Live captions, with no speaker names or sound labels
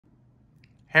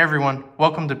Hey everyone,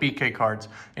 welcome to BK Cards.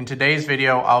 In today's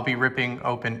video, I'll be ripping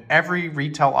open every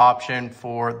retail option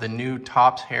for the new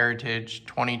Topps Heritage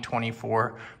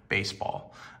 2024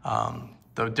 baseball.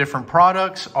 The different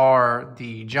products are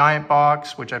the Giant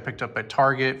Box, which I picked up at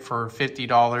Target for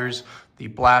 $50, the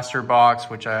Blaster Box,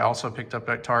 which I also picked up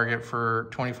at Target for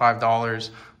 $25,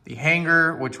 the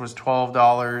Hanger, which was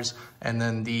 $12, and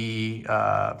then the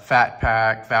Fat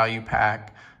Pack, Value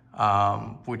Pack,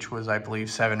 which was, I believe,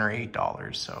 $7 or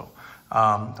 $8. So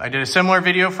I did a similar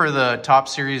video for the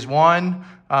Topps Series 1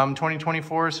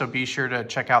 2024, so be sure to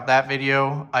check out that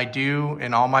video. I do,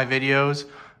 in all my videos,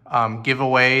 give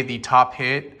away the top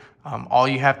hit. All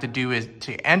you have to do is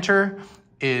to enter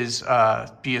is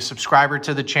be a subscriber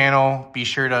to the channel. Be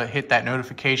sure to hit that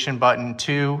notification button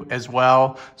too as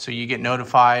well, so you get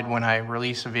notified when I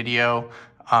release a video.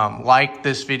 Like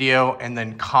this video and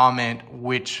then comment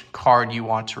which card you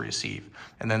want to receive.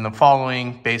 And then the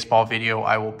following baseball video,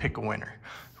 I will pick a winner,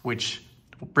 which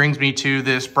brings me to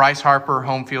this Bryce Harper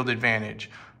home field advantage.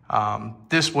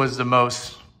 This was the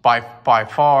most, by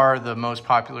far, the most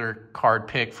popular card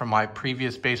pick from my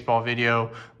previous baseball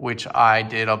video, which I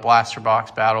did a blaster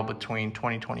box battle between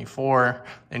 2024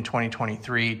 and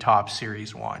 2023 Topps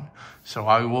Series 1. So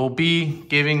I will be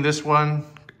giving this one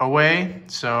away.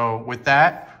 So with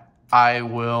that, I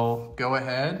will go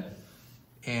ahead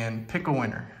and pick a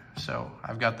winner. So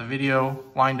I've got the video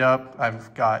lined up.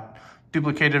 I've got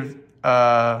duplicated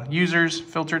users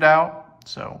filtered out,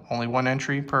 so only one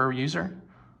entry per user.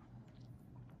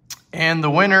 And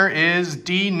the winner is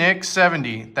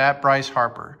DNick70, that Bryce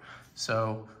Harper.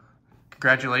 So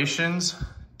congratulations,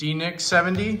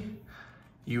 DNick70.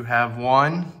 You have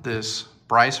won this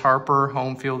Bryce Harper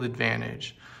home field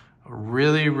advantage. A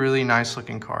really, really nice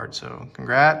looking card. So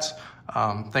congrats.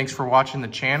 Thanks for watching the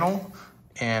channel.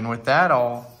 And with that,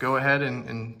 I'll go ahead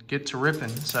and get to ripping.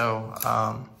 So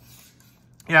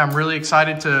yeah, I'm really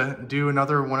excited to do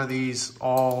another one of these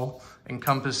all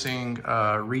encompassing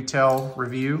retail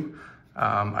review.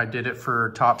 I did it for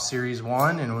Topps Series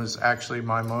 1 and it was actually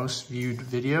my most viewed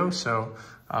video. So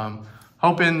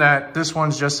hoping that this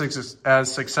one's just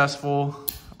as successful.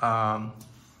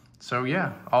 So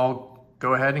yeah, I'll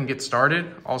go ahead and get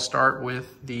started. I'll start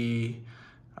with the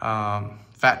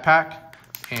Fat Pack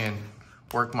and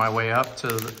work my way up to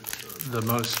the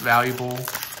most valuable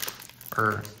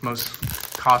or most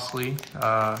costly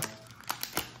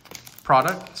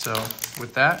product. So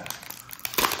with that,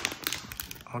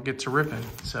 I'll get to ripping.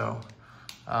 So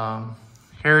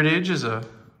Heritage is a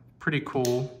pretty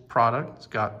cool product. It's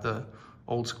got the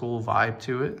old school vibe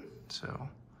to it. So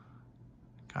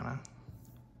kind of,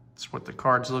 that's what the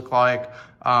cards look like.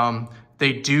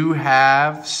 They do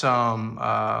have some,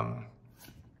 I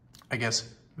guess,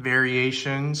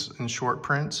 variations in short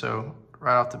print. So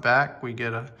right off the back, we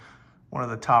get one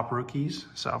of the top rookies,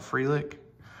 Sal Frelick.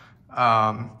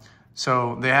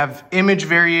 So they have image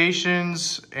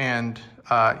variations, and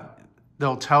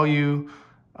they'll tell you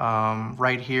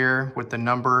right here with the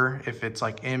number if it's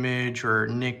like image or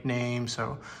nickname.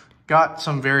 So got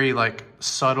some very like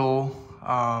subtle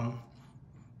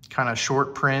kind of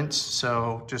short prints,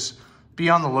 so just be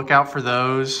on the lookout for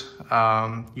those.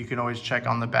 You can always check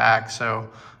on the back. So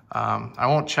I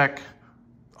won't check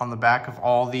on the back of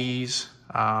all these,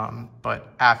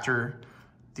 but after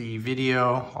the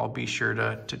video, I'll be sure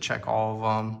to check all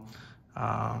of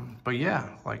them. But yeah,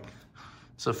 like,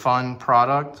 it's a fun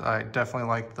product. I definitely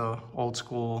like the old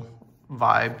school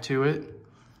vibe to it.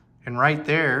 And right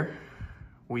there,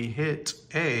 we hit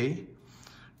a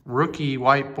rookie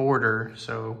white border.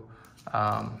 So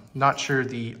not sure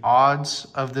the odds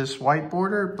of this white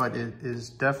border, but it is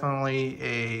definitely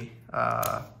a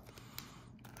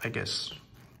I guess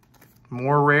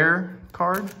more rare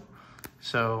card.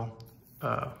 So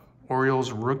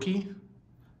Orioles rookie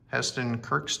Heston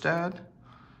Kjerstad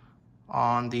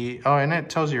on the, oh, and it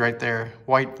tells you right there,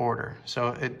 white border. So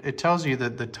it tells you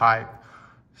the type.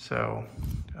 So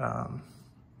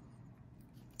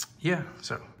yeah,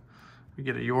 so we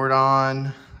get a Jordan.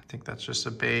 I think that's just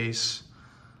a base.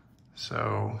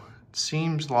 So it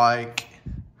seems like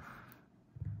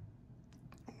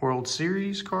World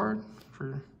Series card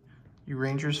for you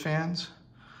Rangers fans.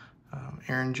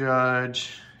 Aaron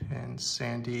Judge and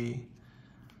Sandy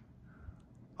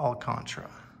Alcantara.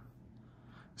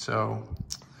 So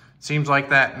seems like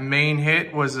that main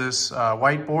hit was this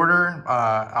white border.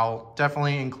 I'll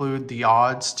definitely include the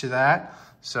odds to that.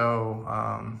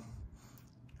 So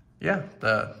yeah,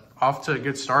 off to a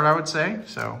good start, I would say.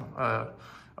 So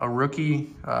a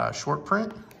rookie short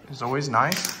print is always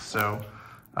nice. So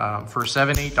for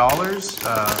 $7,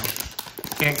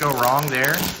 $8, can't go wrong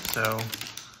there. So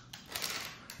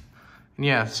And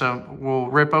yeah, so we'll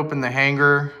rip open the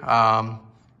hanger.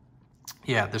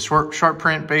 Yeah, the short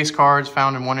print base cards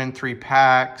found in 1 in 3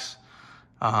 packs.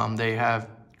 They have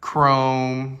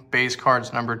chrome base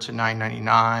cards numbered to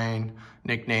 999,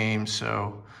 nicknames.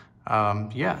 So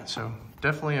yeah, so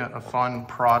definitely a fun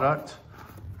product.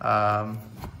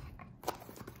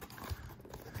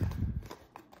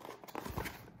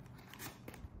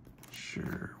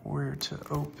 Sure where to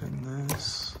open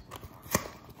this.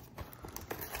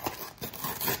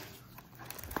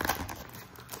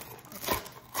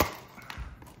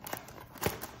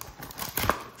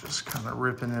 Just kind of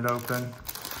ripping it open.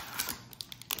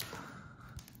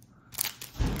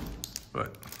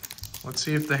 But let's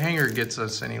see if the hanger gets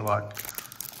us any luck.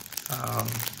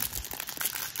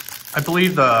 I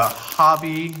believe the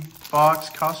hobby box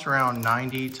costs around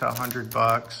 90 to 100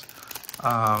 bucks.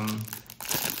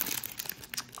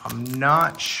 I'm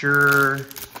not sure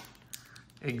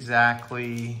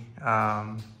exactly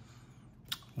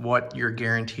what your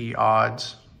guarantee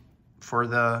odds for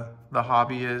the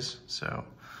hobby is. So,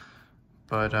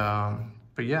 but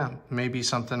yeah, maybe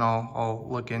something I'll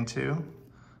look into.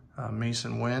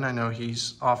 Mason Wynn, I know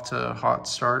he's off to a hot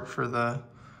start for the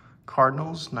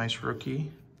Cardinals. Nice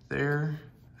rookie there.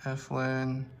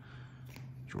 Eflin,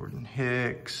 Jordan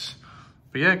Hicks.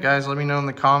 But yeah, guys, let me know in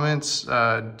the comments.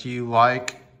 Do you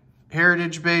like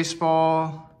Heritage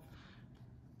Baseball?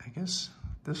 I guess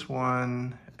this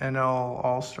one, NL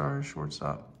All-Star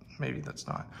shortstop. Maybe that's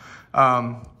not.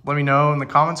 Let me know in the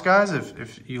comments, guys,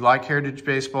 if you like Heritage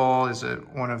Baseball. Is it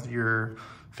one of your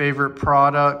favorite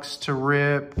products to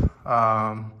rip?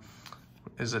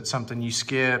 Is it something you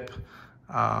skip?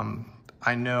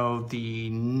 I know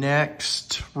the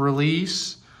next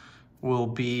release will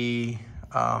be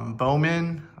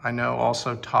Bowman. I know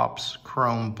also Topps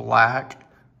Chrome Black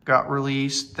got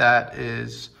released. That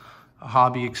is a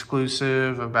hobby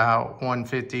exclusive, about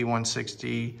 150,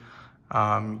 160.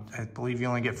 I believe you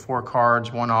only get 4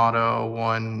 cards, 1 auto,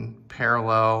 1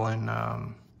 parallel,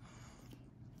 and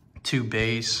 2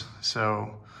 base.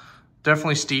 So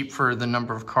definitely steep for the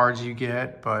number of cards you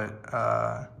get,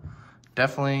 but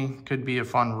definitely could be a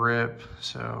fun rip.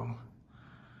 So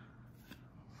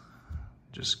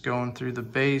just going through the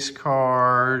base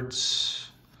cards.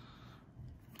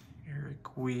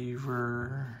 Eric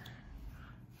Weaver,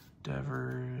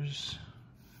 Devers,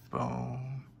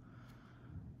 Bohm,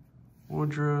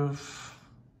 Woodruff.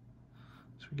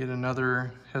 So we get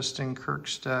another Heston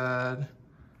Kjerstad,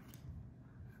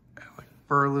 Alec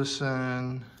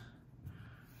Burleson,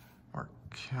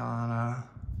 Marcana,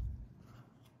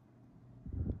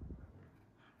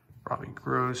 Robbie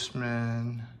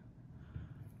Grossman,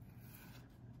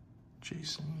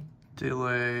 Jason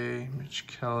Dillay, Mitch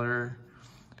Keller.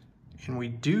 And we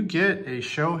do get a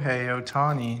Shohei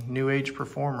Ohtani New Age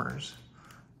Performers.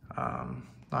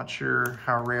 Not sure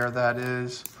how rare that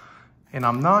is. And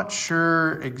I'm not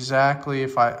sure exactly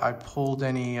if I pulled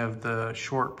any of the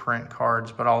short print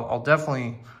cards, but I'll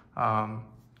definitely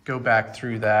go back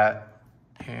through that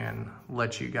and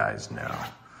let you guys know.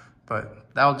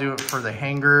 But that'll do it for the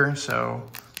hanger. So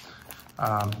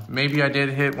maybe I did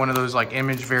hit one of those like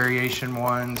image variation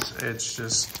ones. It's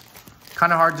just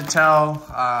kind of hard to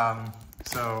tell.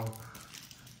 So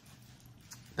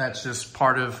that's just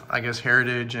part of, I guess,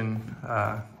 Heritage and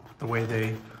the way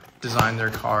they design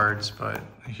their cards. But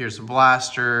here's a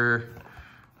blaster.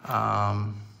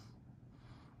 I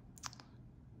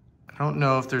don't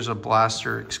know if there's a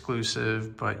blaster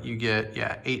exclusive, but you get,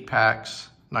 yeah, 8 packs,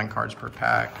 9 cards per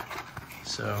pack.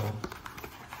 So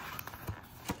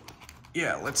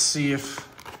yeah, let's see if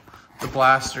the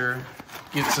blaster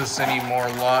gets us any more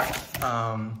luck.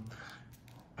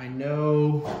 I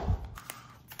know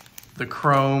the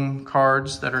chrome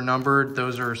cards that are numbered,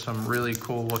 those are some really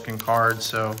cool looking cards.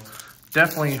 So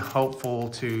definitely hopeful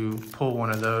to pull one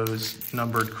of those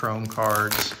numbered chrome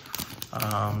cards.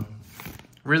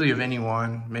 Really of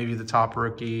anyone, maybe the top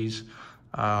rookies.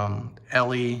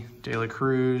 Ellie De La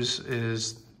Cruz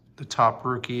is the top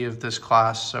rookie of this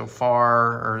class so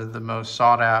far, or the most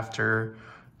sought after.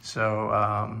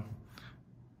 So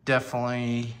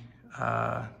definitely,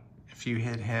 if you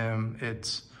hit him,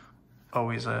 it's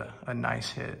always a nice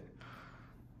hit.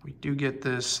 We do get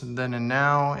this then and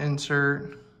now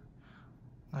insert.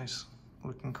 Nice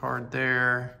looking card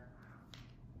there.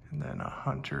 And then a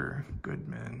Hunter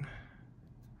Goodman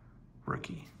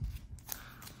rookie.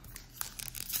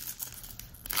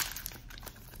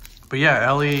 But yeah,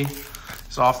 Ellie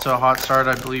is off to a hot start.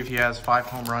 I believe he has 5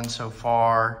 home runs so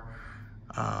far.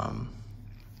 I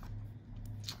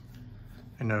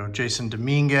know Jason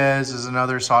Dominguez is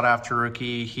another sought after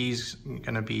rookie. He's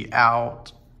gonna be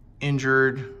out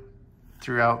injured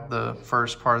throughout the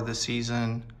first part of the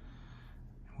season.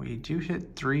 We do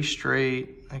hit 3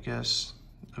 straight, I guess,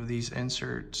 of these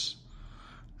inserts.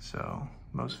 So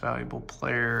most valuable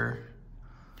player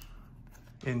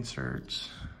inserts.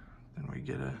 Then we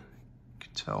get a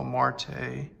Ketel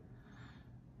Marte.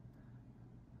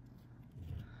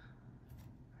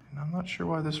 And I'm not sure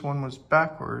why this one was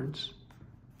backwards,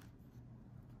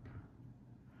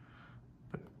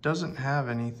 but doesn't have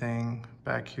anything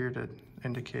back here to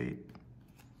indicate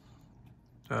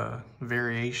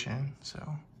variation. So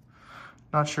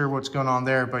not sure what's going on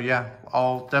there, but yeah,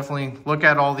 I'll definitely look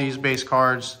at all these base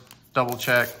cards, double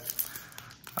check.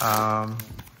 But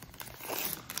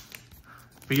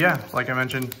yeah, like I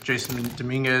mentioned, Jason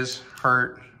Dominguez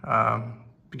hurt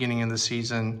beginning of the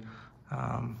season.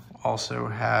 Also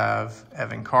have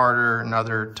Evan Carter,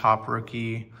 another top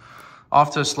rookie.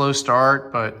 Off to a slow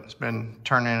start, but it's been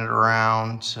turning it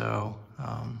around. So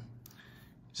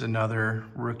he's another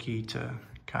rookie to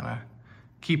kind of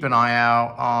keep an eye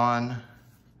out on.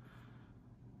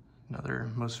 Another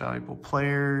most valuable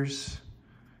players,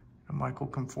 Michael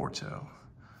Conforto.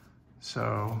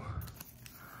 So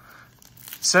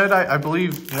said, I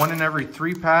believe 1 in every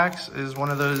 3 packs is one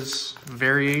of those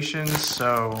variations.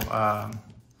 So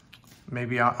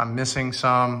maybe I'm missing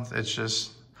some. It's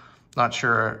just not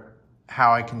sure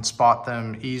how I can spot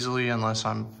them easily unless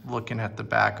I'm looking at the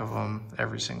back of them,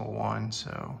 every single one.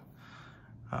 So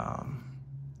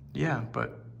yeah,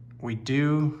 but we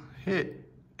do hit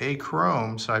a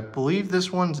chrome. So I believe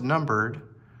this one's numbered.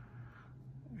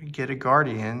 We get a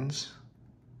Guardians.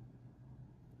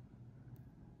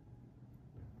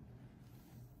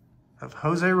 Of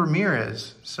Jose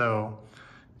Ramirez. So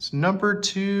it's numbered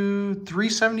to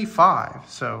 375.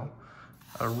 So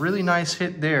a really nice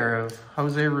hit there of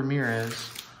Jose Ramirez,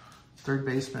 third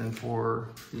baseman for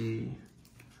the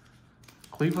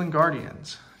Cleveland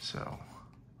Guardians. So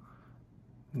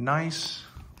nice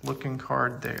looking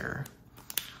card there.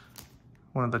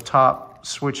 One of the top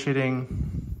switch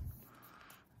hitting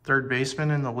third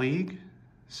baseman in the league.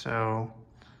 So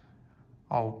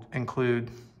I'll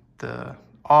include the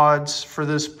odds for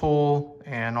this pull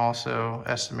and also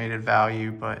estimated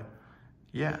value, but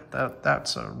yeah,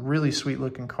 that's a really sweet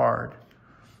looking card.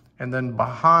 And then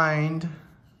behind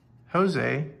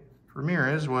Jose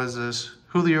Ramirez was this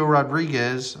Julio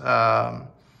Rodriguez. I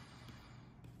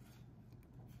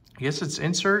guess it's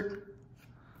insert.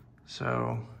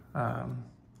 So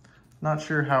not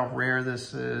sure how rare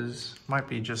this is. Might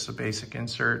be just a basic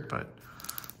insert, but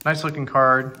nice looking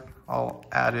card. I'll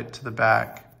add it to the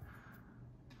back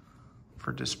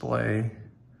for display.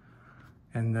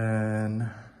 And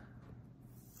then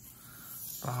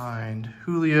behind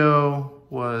Julio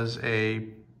was a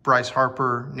Bryce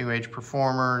Harper New Age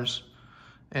Performers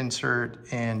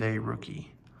insert and a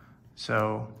rookie.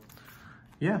 So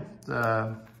yeah,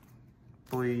 I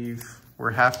believe we're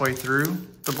halfway through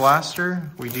the blaster.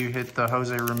 We do hit the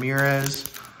Jose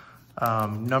Ramirez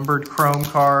numbered chrome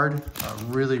card. A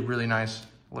really, really nice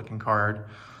looking card.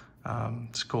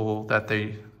 It's cool that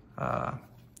they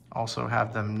also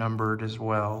have them numbered as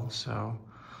well. So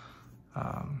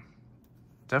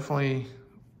definitely,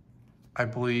 I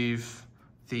believe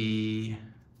the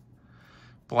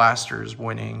blaster is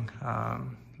winning.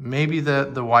 Maybe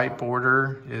the white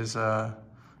border is a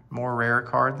more rare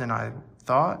card than I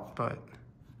thought, but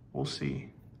we'll see.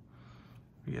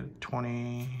 We get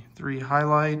 23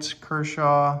 highlights,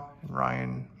 Kershaw and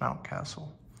Ryan Mountcastle.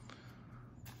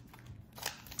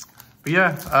 But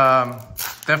yeah,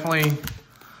 definitely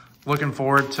looking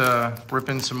forward to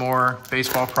ripping some more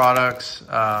baseball products.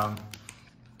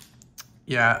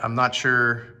 Yeah, I'm not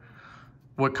sure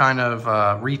what kind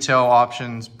of retail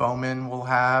options Bowman will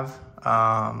have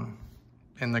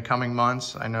in the coming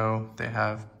months. I know they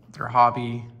have their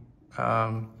hobby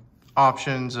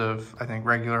options of, I think,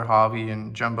 regular hobby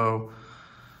and jumbo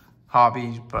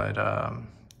hobby, but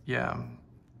yeah,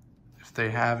 if they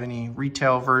have any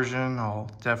retail version, I'll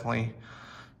definitely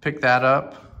pick that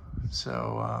up.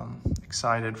 So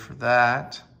excited for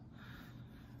that.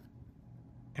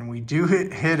 And we do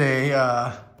hit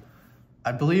a,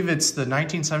 I believe it's the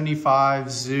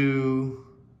 1975 Zoo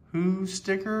Who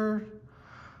sticker,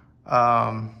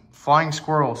 Flying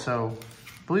Squirrel. So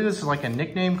I believe this is like a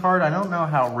nickname card. I don't know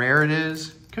how rare it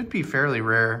is. Could be fairly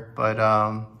rare, but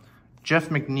Jeff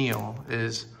McNeil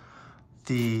is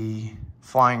the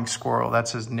Flying Squirrel.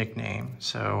 That's his nickname.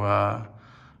 So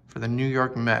for the New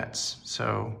York Mets.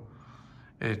 So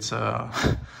it's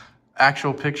a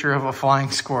actual picture of a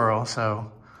flying squirrel.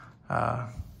 So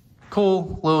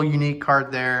cool little unique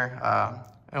card there.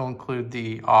 I'll include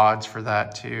the odds for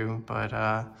that too. But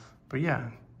yeah,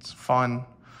 it's fun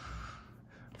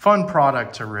fun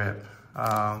product to rip.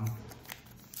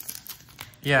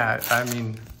 Yeah, I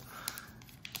mean,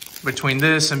 between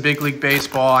this and Big League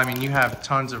Baseball, I mean, you have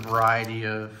tons of variety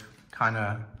of kind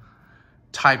of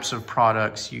types of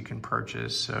products you can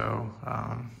purchase. So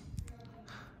I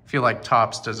feel like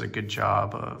Topps does a good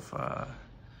job of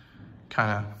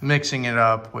kind of mixing it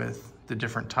up with the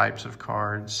different types of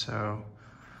cards. So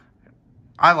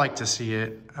I like to see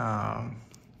it. I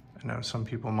know some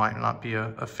people might not be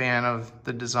a fan of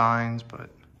the designs, but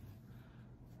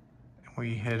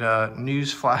we hit a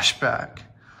news flashback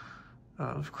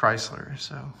of Chrysler.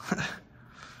 So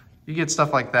you get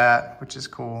stuff like that, which is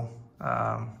cool.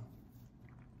 And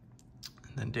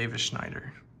then Davis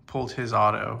Schneider pulled his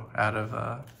auto out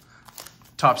of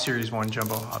Topps Series 1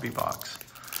 Jumbo Hobby Box.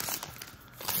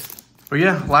 But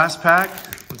yeah, last pack.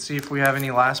 Let's see if we have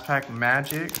any last pack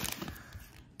magic.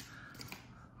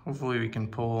 Hopefully we can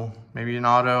pull maybe an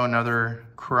auto, another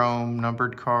chrome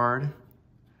numbered card.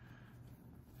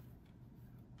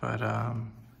 But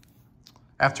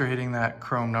after hitting that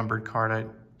chrome numbered card, I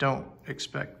don't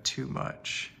expect too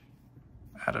much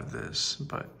out of this,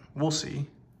 but we'll see.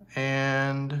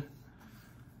 And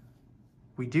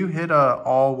we do hit a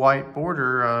all white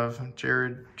border of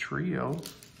Jared Trio.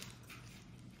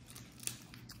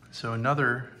 So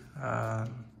another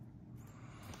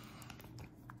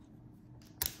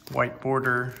white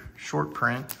border short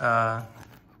print.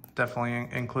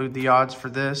 Definitely include the odds for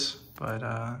this,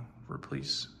 but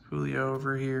replace Julio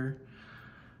over here.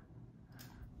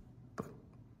 But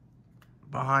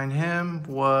behind him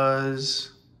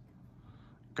was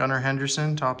Gunnar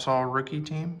Henderson, Topps All Rookie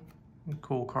Team.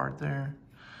 Cool card there.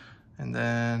 And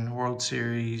then World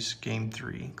Series Game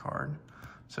 3 card.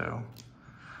 So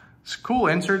it's cool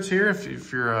inserts here.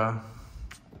 If you're a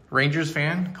Rangers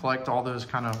fan, collect all those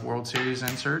kind of World Series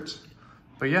inserts.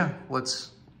 But yeah,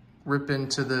 let's rip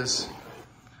into this.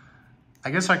 I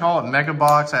guess I call it Mega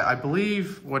Box. I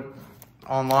believe what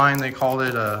online they called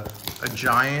it a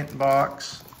giant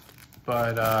box.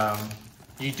 But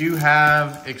you do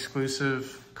have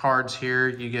exclusive cards here.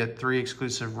 You get 3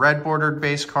 exclusive red bordered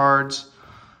base cards.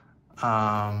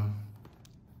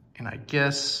 And I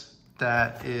guess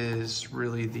that is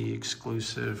really the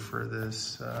exclusive for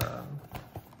this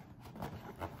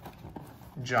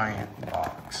giant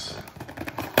box.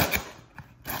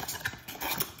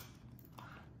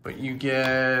 But you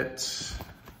get,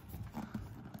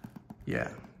 yeah,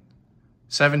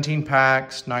 17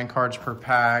 packs, 9 cards per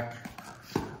pack.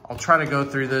 I'll try to go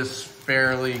through this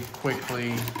fairly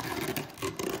quickly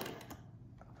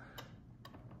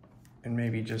and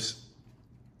maybe just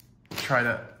try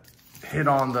to hit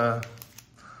on the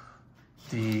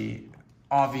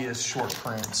obvious short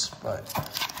prints, but I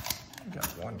got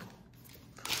one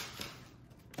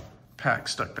pack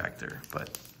stuck back there.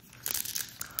 But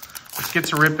let's get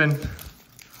to ripping.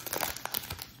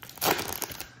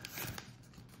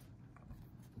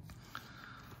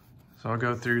 So I'll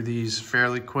go through these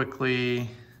fairly quickly,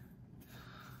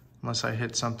 unless I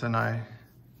hit something I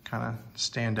kind of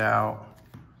stand out.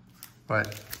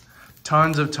 But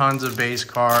tons of base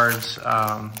cards.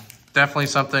 Definitely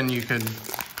something you could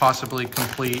possibly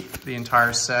complete the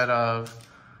entire set of,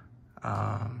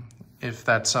 if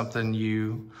that's something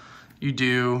you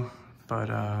do. But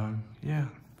yeah,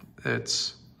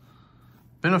 it's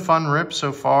been a fun rip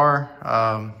so far.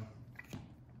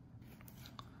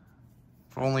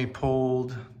 I've only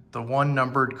pulled the 1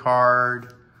 numbered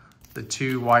card, the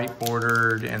 2 white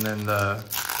bordered, and then the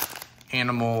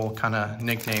animal kind of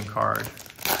nickname card.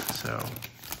 So I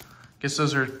guess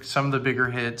those are some of the bigger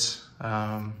hits.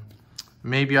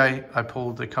 Maybe I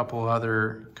pulled a couple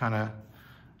other kind of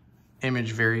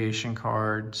image variation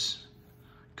cards,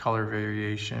 color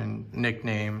variation,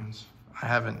 nicknames. I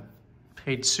haven't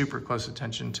paid super close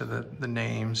attention to the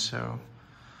names, so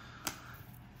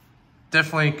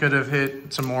definitely could have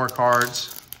hit some more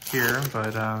cards here,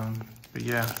 but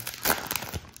yeah.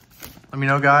 Let me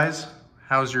know, guys,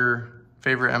 how's your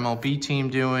favorite MLB team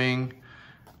doing?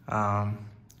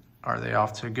 Are they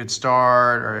off to a good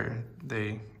start? Or are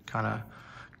they kind of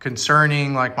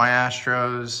concerning like my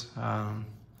Astros? I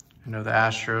know the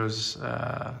Astros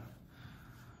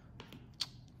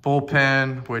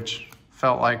bullpen, which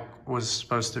felt like was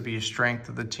supposed to be a strength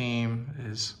of the team,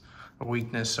 is a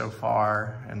weakness so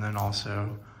far. And then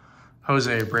also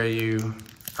Jose Abreu,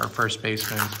 our first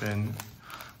baseman, has been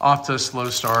off to a slow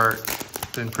start.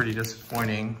 Been pretty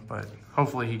disappointing, but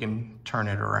hopefully he can turn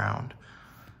it around.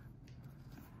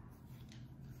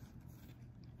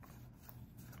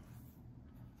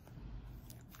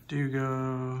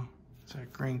 Dugo,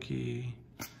 Zach Greinke.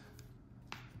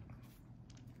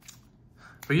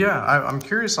 But yeah, I'm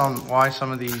curious on why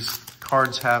some of these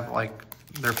cards have like,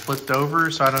 they're flipped over.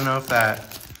 So I don't know if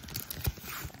that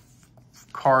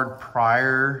card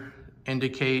prior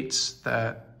indicates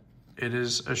that it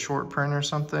is a short print or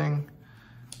something.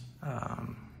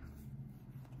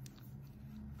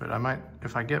 But I might,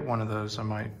 if I get one of those, I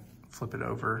might flip it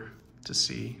over to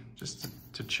see, just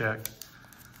to check.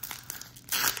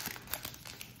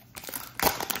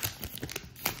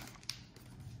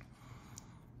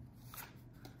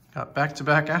 Got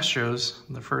back-to-back Astros,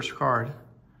 the first card.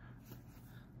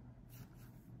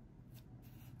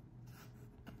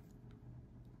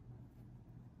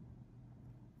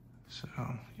 So,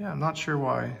 yeah, I'm not sure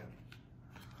why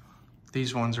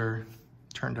these ones are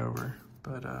turned over,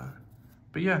 but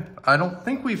yeah, I don't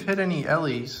think we've hit any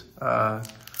Ellies. I've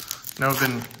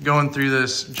been going through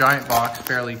this giant box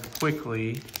fairly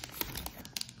quickly,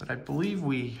 but I believe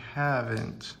we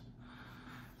haven't.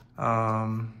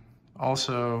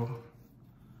 Also,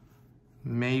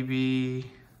 maybe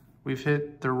we've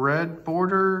hit the red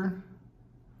border.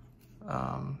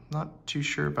 Not too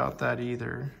sure about that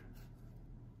either,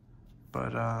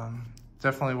 but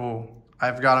definitely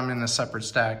I've got them in a separate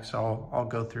stack, so I'll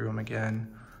go through them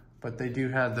again. But they do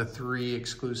have the 3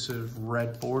 exclusive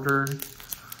red border.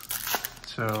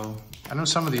 So I know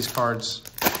some of these cards,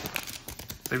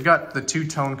 they've got the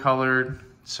 2-tone colored,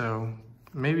 so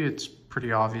maybe it's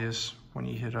pretty obvious when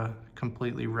you hit a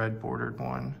completely red bordered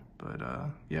one, but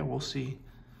yeah, we'll see.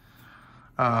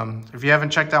 If you haven't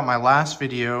checked out my last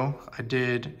video, I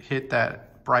did hit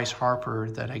that Bryce Harper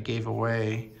that I gave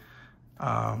away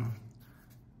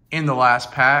in the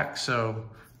last pack, so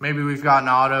maybe we've got an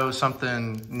auto,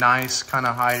 something nice kind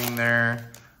of hiding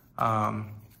there.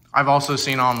 I've also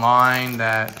seen online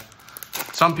that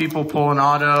some people pull an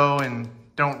auto and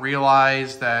don't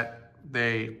realize that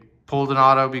they pulled an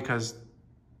auto because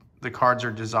the cards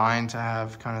are designed to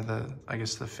have kind of the, I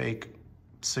guess, the fake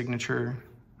signature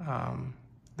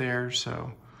there.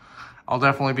 So I'll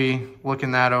definitely be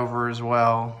looking that over as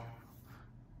well.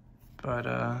 But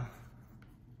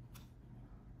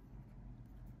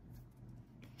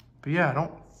yeah, I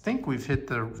don't think we've hit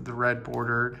the red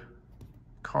bordered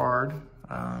card,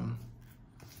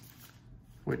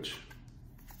 which,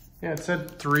 yeah, it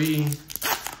said three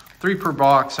per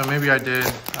box, so maybe I did.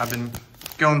 I've been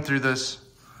going through this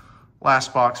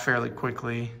last box fairly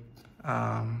quickly.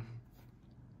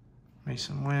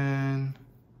 Mason Wynn,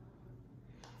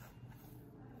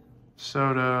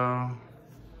 Soto,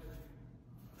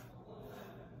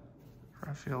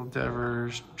 Rafael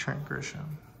Devers, Trent Grisham.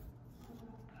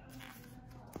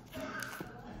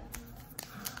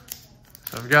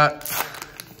 So I've got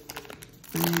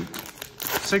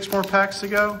 6 more packs to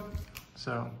go.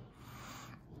 So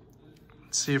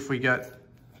let's see if we get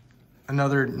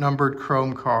another numbered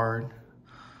chrome card.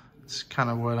 It's kind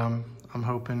of what I'm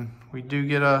hoping. We do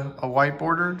get a white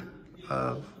bordered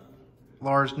of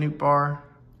Lars Nootbaar.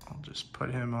 I'll just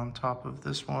put him on top of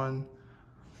this one.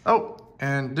 Oh,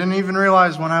 and didn't even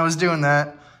realize when I was doing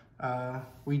that,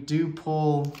 we do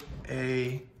pull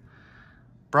a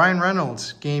Brian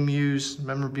Reynolds game used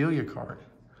memorabilia card.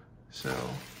 So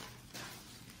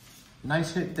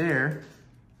nice hit there.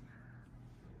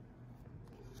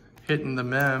 Hitting the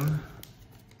mem.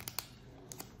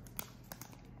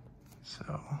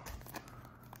 So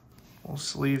we'll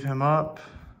sleeve him up.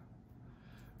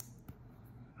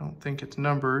 I don't think it's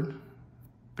numbered,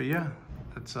 but yeah,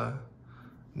 it's a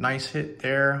nice hit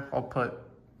there. I'll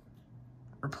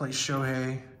replace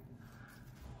Shohei.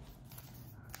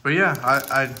 But yeah,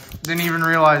 I didn't even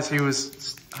realize he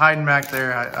was hiding back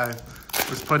there. I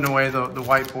was putting away the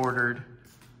white bordered.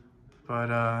 But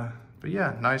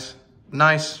yeah,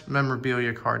 nice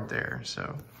memorabilia card there.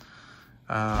 So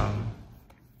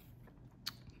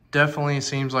definitely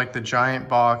seems like the giant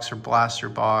box or blaster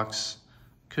box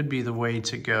could be the way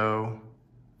to go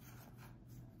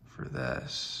for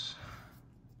this.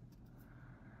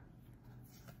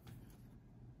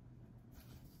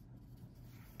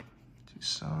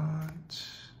 Toussaint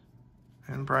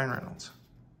and Brian Reynolds.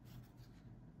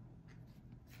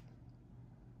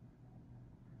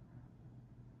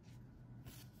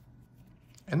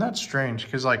 And that's strange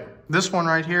because like this one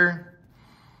right here,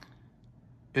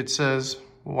 it says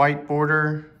white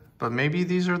border, but maybe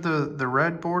these are the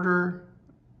red border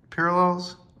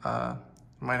parallels.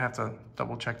 Might have to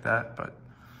double check that, but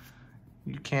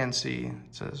you can see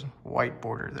it says white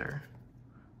border there.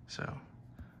 So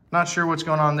not sure what's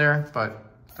going on there, but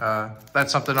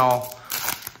that's something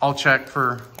I'll check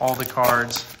for all the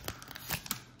cards.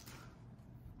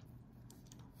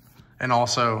 And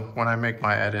also when I make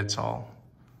my edits, I'll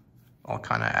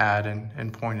kind of add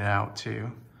and point it out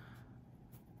too.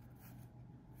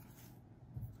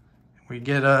 we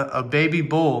get a baby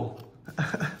bull.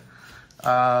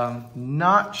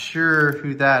 Not sure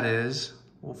who that is.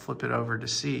 We'll flip it over to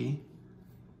see.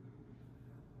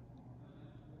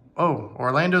 Oh,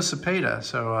 Orlando Cepeda.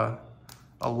 So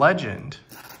a legend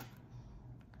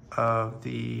of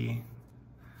the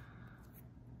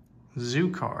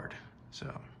zoo card.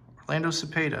 So Orlando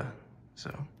Cepeda.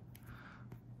 So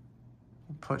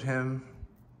we'll put him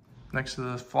next to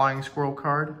the flying squirrel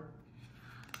card.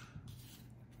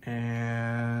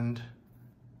 And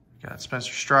got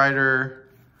Spencer Strider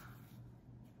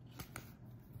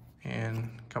and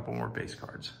a couple more base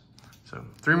cards. So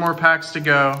 3 more packs to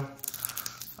go.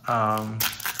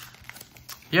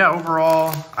 Yeah,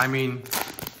 overall, I mean,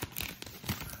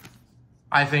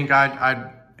 I think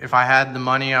I'd if I had the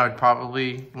money, I would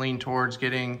probably lean towards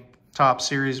getting Topps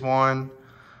Series 1.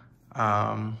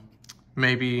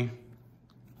 Maybe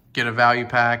get a value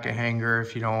pack, a hanger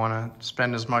if you don't want to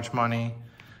spend as much money.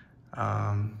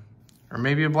 Or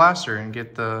maybe a blaster and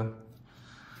get the,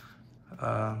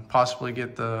 possibly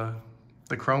get the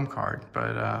chrome card.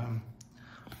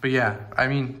 But yeah, I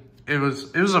mean, it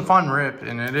was a fun rip,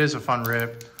 and it is a fun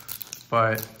rip,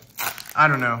 but I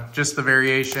don't know, just the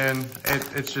variation,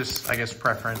 it's just, I guess,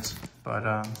 preference.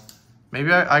 But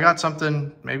maybe I got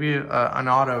something, maybe an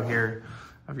auto here.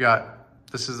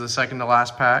 This is the second to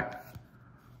last pack,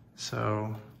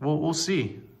 so we'll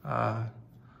see.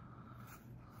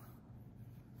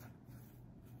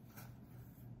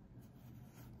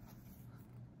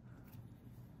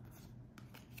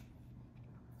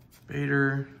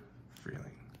 Bader,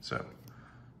 Freeling. So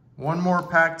 1 more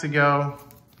pack to go.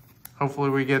 Hopefully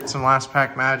we get some last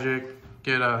pack magic,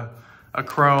 get a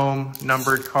chrome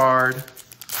numbered card.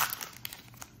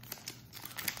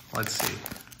 Let's see.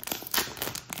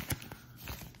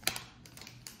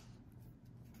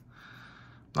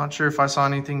 Not sure if I saw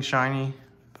anything shiny,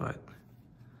 but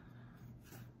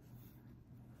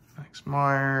Max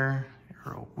Meyer,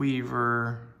 Earl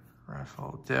Weaver,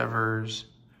 Rafael Devers,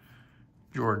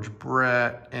 George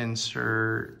Brett,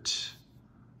 insert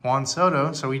Juan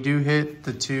Soto. So we do hit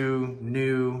the 2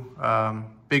 new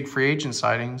big free agent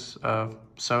sightings of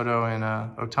Soto and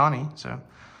Ohtani. So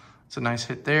it's a nice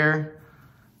hit there.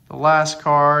 The last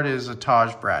card is a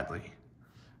Taj Bradley.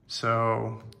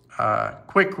 So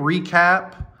quick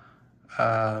recap,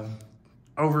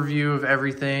 overview of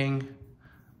everything.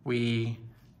 We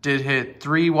did hit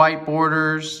 3 white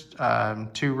borders,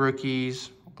 2 rookies,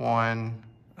 1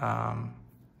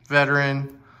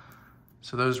 veteran.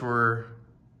 So those were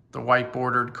the white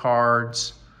bordered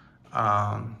cards.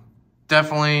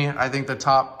 Definitely, I think the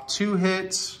top 2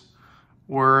 hits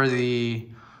were the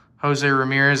Jose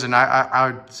Ramirez, and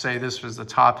I would say this was the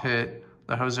top hit,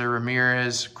 the Jose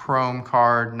Ramirez chrome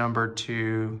card number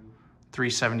 2,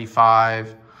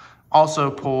 375. Also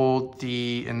pulled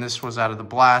and this was out of the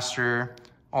blaster,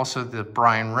 also the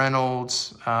Brian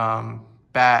Reynolds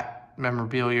bat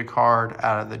memorabilia card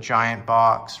out of the giant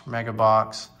box, mega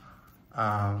box.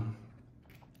 And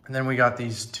then we got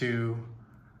these 2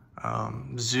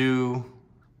 zoo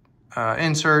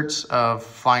inserts of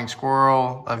Flying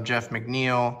Squirrel of Jeff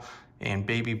McNeil and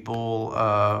Baby Bull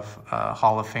of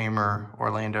Hall of Famer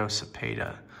Orlando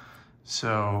Cepeda.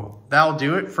 So that'll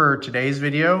do it for today's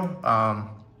video.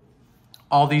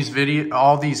 All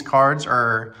these cards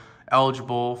are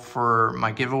eligible for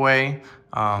my giveaway.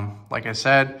 Like I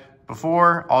said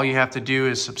before, all you have to do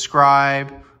is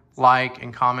subscribe, like,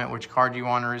 and comment which card you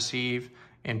want to receive,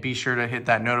 and be sure to hit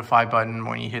that notify button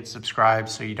when you hit subscribe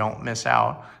so you don't miss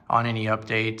out on any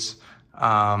updates.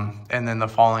 And then the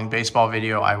following baseball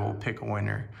video, I will pick a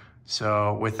winner.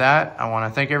 So with that, I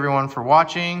want to thank everyone for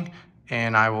watching,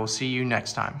 and I will see you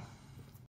next time.